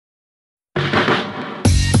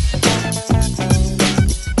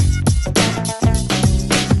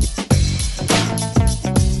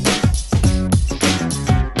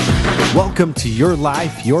Welcome to Your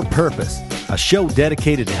Life, Your Purpose, a show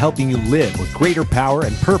dedicated to helping you live with greater power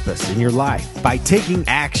and purpose in your life by taking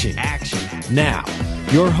action. Now,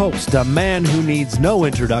 your host, a man who needs no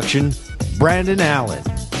introduction, Brandon Allen.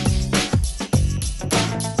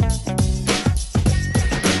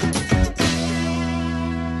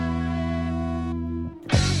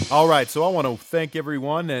 All right, so I want to thank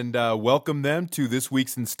everyone and welcome them to this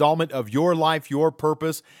week's installment of Your Life, Your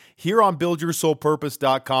Purpose here on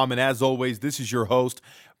BuildYourSoulPurpose.com. And as always, this is your host,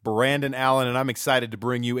 Brandon Allen, and I'm excited to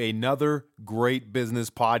bring you another great business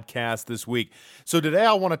podcast this week. So today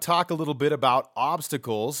I want to talk a little bit about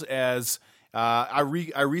obstacles as I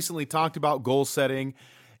recently talked about goal setting.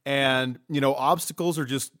 And, obstacles are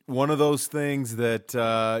just one of those things that,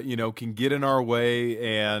 can get in our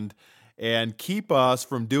way and keep us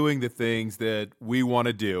from doing the things that we want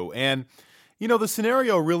to do. And, the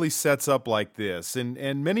scenario really sets up like this,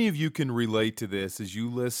 and many of you can relate to this as you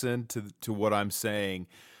listen to what I'm saying.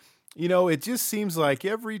 It just seems like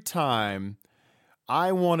every time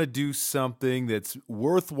I want to do something that's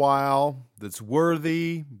worthwhile, that's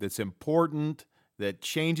worthy, that's important, that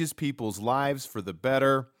changes people's lives for the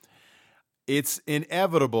better, it's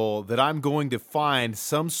inevitable that I'm going to find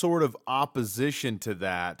some sort of opposition to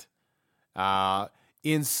that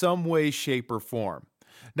in some way, shape, or form.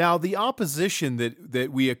 Now, the opposition that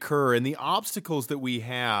we occur and the obstacles that we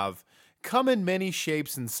have come in many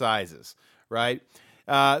shapes and sizes, right?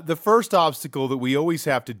 The first obstacle that we always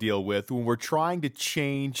have to deal with when we're trying to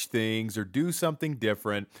change things or do something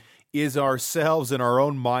different is ourselves and our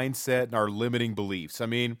own mindset and our limiting beliefs. I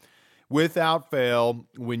mean, without fail,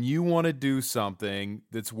 when you want to do something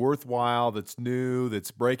that's worthwhile, that's new,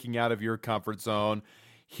 that's breaking out of your comfort zone,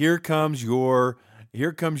 here comes your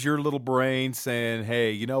little brain saying,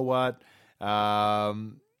 "Hey, you know what?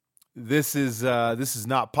 This is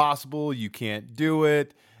not possible. You can't do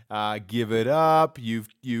it. Give it up.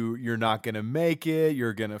 You're not going to make it.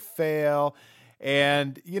 You're going to fail."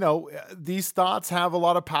 And these thoughts have a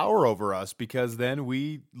lot of power over us because then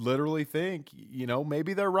we literally think,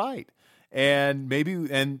 maybe they're right, and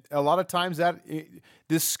a lot of times that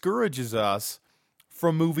discourages us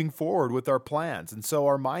from moving forward with our plans. And so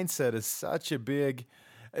our mindset is such a big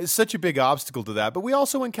obstacle to that. But we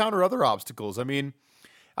also encounter other obstacles. I mean,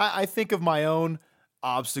 I think of my own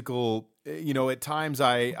obstacle, at times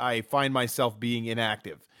I find myself being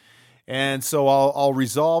inactive. And so I'll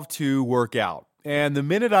resolve to work out. And the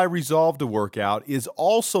minute I resolve to work out is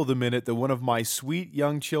also the minute that one of my sweet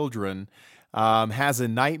young children has a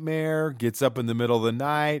nightmare, gets up in the middle of the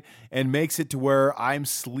night, and makes it to where I'm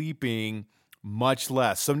sleeping much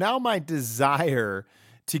less. So now my desire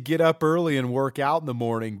to get up early and work out in the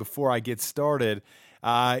morning before I get started,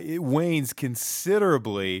 it wanes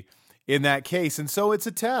considerably in that case. And so it's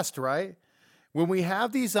a test, right? When we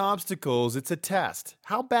have these obstacles, it's a test.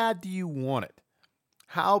 How bad do you want it?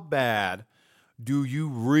 How bad do you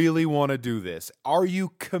really want to do this? Are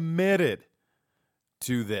you committed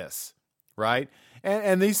to this, right?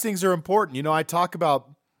 And these things are important. I talk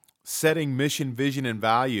about setting mission, vision, and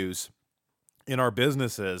values in our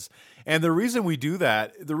businesses. And the reason we do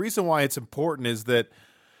that, the reason why it's important is that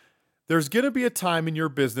there's going to be a time in your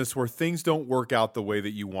business where things don't work out the way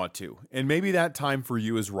that you want to. And maybe that time for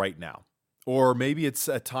you is right now. Or maybe it's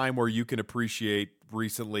a time where you can appreciate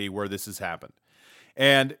recently where this has happened.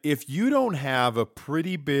 And if you don't have a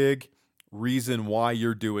pretty big reason why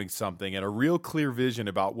you're doing something and a real clear vision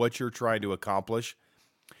about what you're trying to accomplish,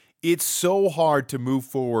 it's so hard to move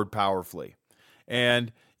forward powerfully.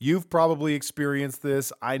 And you've probably experienced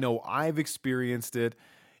this. I know I've experienced it.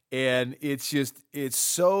 And it's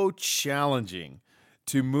so challenging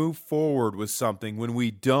to move forward with something when we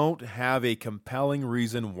don't have a compelling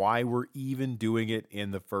reason why we're even doing it in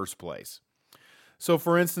the first place. So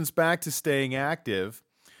for instance, back to staying active,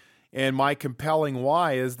 and my compelling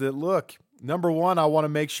why is that, look, number one, I want to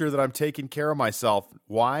make sure that I'm taking care of myself.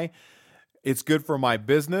 Why? It's good for my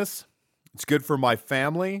business. It's good for my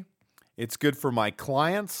family. It's good for my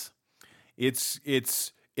clients. It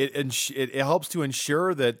helps to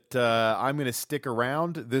ensure that I'm going to stick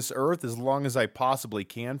around this earth as long as I possibly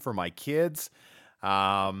can for my kids.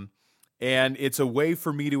 And it's a way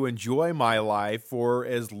for me to enjoy my life for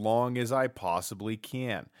as long as I possibly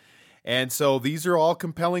can. And so these are all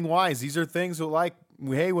compelling whys. These are things that, like,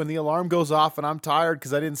 hey, when the alarm goes off and I'm tired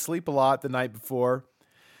because I didn't sleep a lot the night before,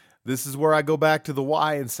 this is where I go back to the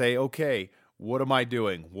why and say, okay, what am I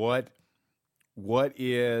doing? What am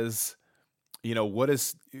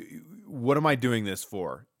I doing this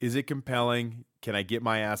for? Is it compelling? Can I get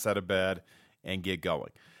my ass out of bed and get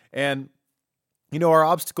going? And our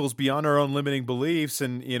obstacles beyond our own limiting beliefs.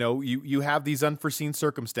 And, you have these unforeseen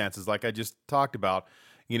circumstances, like I just talked about.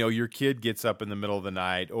 Your kid gets up in the middle of the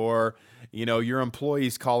night, or, your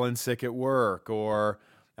employees call in sick at work, or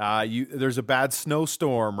there's a bad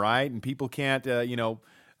snowstorm, right? And people can't, or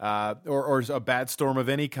a bad storm of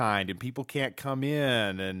any kind, and people can't come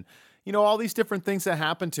in, and, all these different things that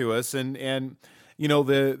happen to us. And,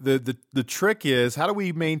 the trick is, how do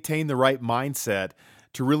we maintain the right mindset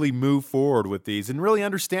to really move forward with these and really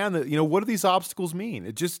understand that, what do these obstacles mean?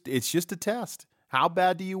 It's just a test. How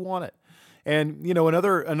bad do you want it? And,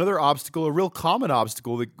 another obstacle, a real common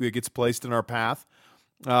obstacle that gets placed in our path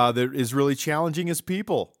that is really challenging is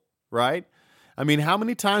people, right? I mean, how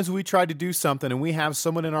many times have we tried to do something and we have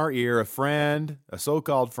someone in our ear, a friend, a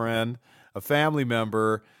so-called friend, a family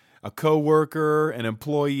member, a coworker, an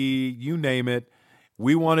employee, you name it.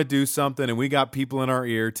 We want to do something and we got people in our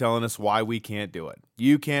ear telling us why we can't do it.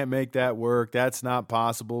 You can't make that work. That's not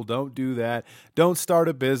possible. Don't do that. Don't start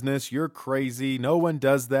a business. You're crazy. No one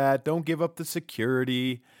does that. Don't give up the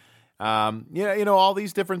security. All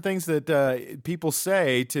these different things that people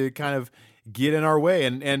say to kind of get in our way.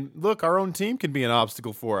 And look, our own team can be an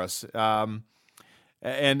obstacle for us. And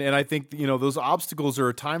I think, those obstacles are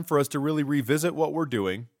a time for us to really revisit what we're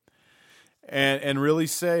doing. And really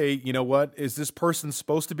say, what, is this person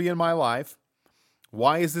supposed to be in my life?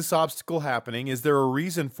 Why is this obstacle happening? Is there a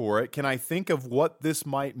reason for it? Can I think of what this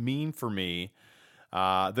might mean for me,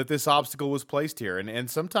 that this obstacle was placed here? And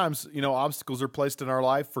sometimes, obstacles are placed in our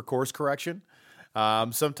life for course correction.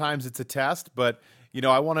 Sometimes it's a test, but,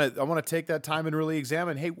 I want to take that time and really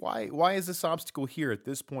examine, hey, why is this obstacle here at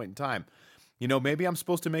this point in time? Maybe I'm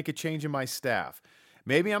supposed to make a change in my staff.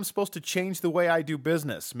 Maybe I'm supposed to change the way I do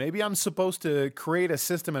business. Maybe I'm supposed to create a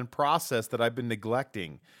system and process that I've been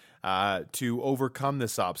neglecting to overcome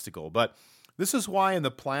this obstacle. But this is why in the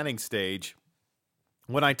planning stage,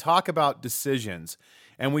 when I talk about decisions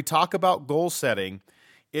and we talk about goal setting,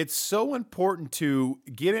 it's so important to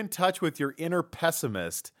get in touch with your inner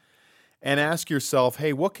pessimist and ask yourself,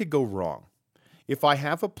 hey, what could go wrong? If I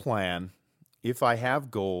have a plan, if I have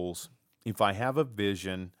goals, if I have a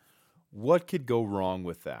vision, what could go wrong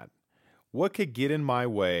with that? What could get in my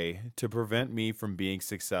way to prevent me from being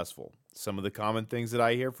successful? Some of the common things that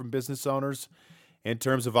I hear from business owners in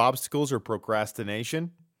terms of obstacles are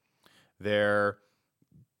procrastination, they're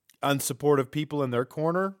unsupportive people in their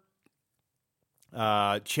corner,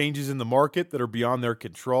 changes in the market that are beyond their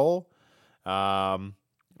control, a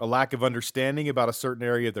lack of understanding about a certain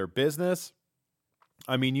area of their business.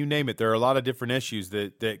 I mean, you name it. There are a lot of different issues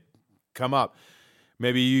that come up.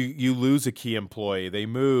 Maybe you lose a key employee, they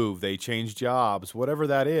move, they change jobs, whatever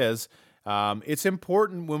that is. It's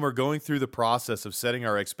important when we're going through the process of setting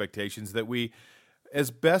our expectations that we, as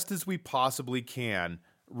best as we possibly can,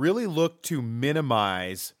 really look to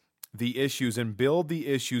minimize the issues and build the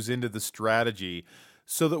issues into the strategy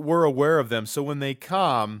so that we're aware of them. So when they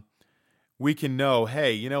come, we can know,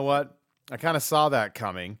 hey, you know what? I kind of saw that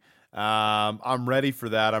coming. I'm ready for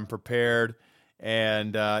that. I'm prepared.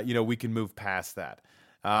 And, we can move past that.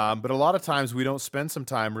 But a lot of times we don't spend some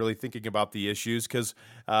time really thinking about the issues because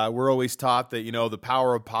we're always taught that, the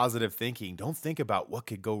power of positive thinking. Don't think about what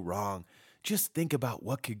could go wrong. Just think about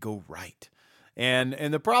what could go right.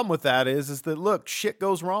 And the problem with that is that, look, shit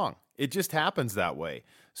goes wrong. It just happens that way.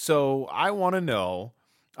 So I want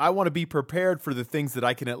to be prepared for the things that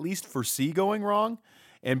I can at least foresee going wrong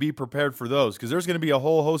and be prepared for those, because there's going to be a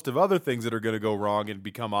whole host of other things that are going to go wrong and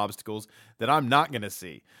become obstacles that I'm not going to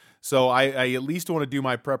see. So I at least want to do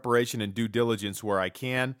my preparation and due diligence where I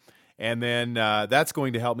can, and then that's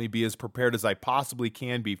going to help me be as prepared as I possibly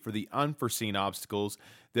can be for the unforeseen obstacles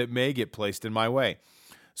that may get placed in my way.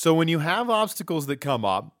 So when you have obstacles that come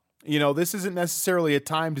up, this isn't necessarily a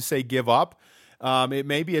time to say give up. It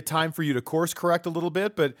may be a time for you to course correct a little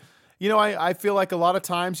bit, but I feel like a lot of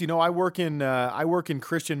times, I work in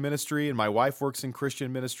Christian ministry, and my wife works in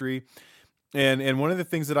Christian ministry. And one of the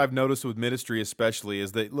things that I've noticed with ministry especially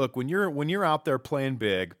is that, look, when you're out there playing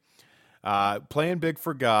big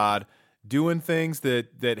for God, doing things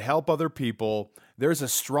that help other people, there's a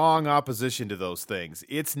strong opposition to those things.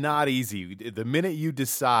 It's not easy. The minute you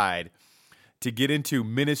decide to get into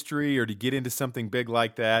ministry or to get into something big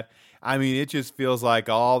like that, I mean, it just feels like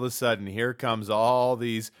all of a sudden here comes all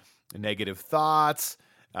these negative thoughts,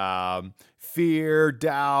 fear,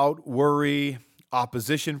 doubt, worry,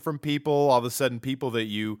 opposition from people. All of a sudden, people that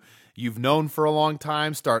you've known for a long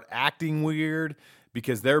time start acting weird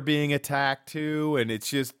because they're being attacked too. And it's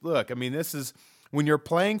just, look, I mean, this is when you're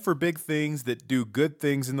playing for big things that do good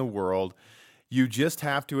things in the world, you just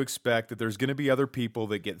have to expect that there's going to be other people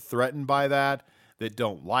that get threatened by that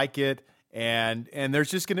don't like it, And there's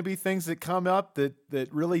just going to be things that come up that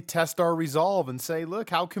really test our resolve and say, look,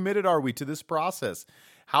 how committed are we to this process?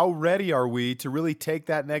 How ready are we to really take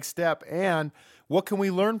that next step? And what can we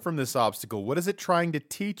learn from this obstacle? What is it trying to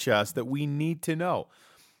teach us that we need to know?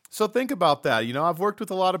 So think about that. I've worked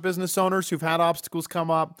with a lot of business owners who've had obstacles come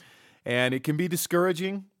up, and it can be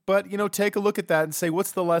discouraging. But, take a look at that and say,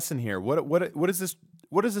 what's the lesson here? What is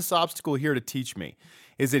this obstacle here to teach me?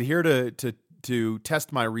 Is it here to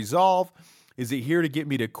test my resolve? Is it here to get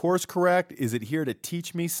me to course correct? Is it here to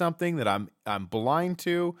teach me something that I'm blind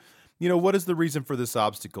to? What is the reason for this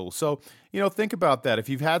obstacle? So, think about that. If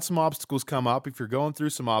you've had some obstacles come up, if you're going through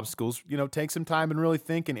some obstacles, take some time and really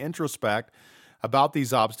think and introspect about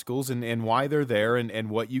these obstacles and why they're there and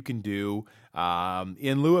what you can do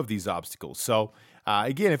in lieu of these obstacles. So,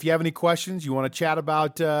 again, if you have any questions, you want to chat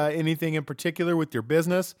about anything in particular with your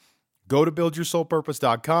business, go to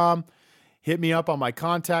buildyoursoulpurpose.com, hit me up on my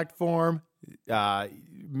contact form,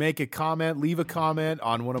 make a comment, leave a comment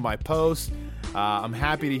on one of my posts. I'm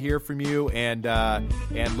happy to hear from you and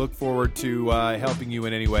look forward to helping you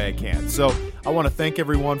in any way I can. So I want to thank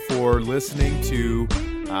everyone for listening to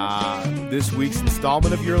this week's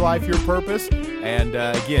installment of Your Life, Your Purpose. And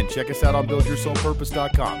again, check us out on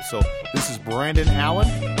buildyoursoulpurpose.com. So this is Brandon Allen.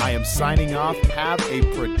 I am signing off. Have a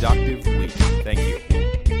productive week. Thank you.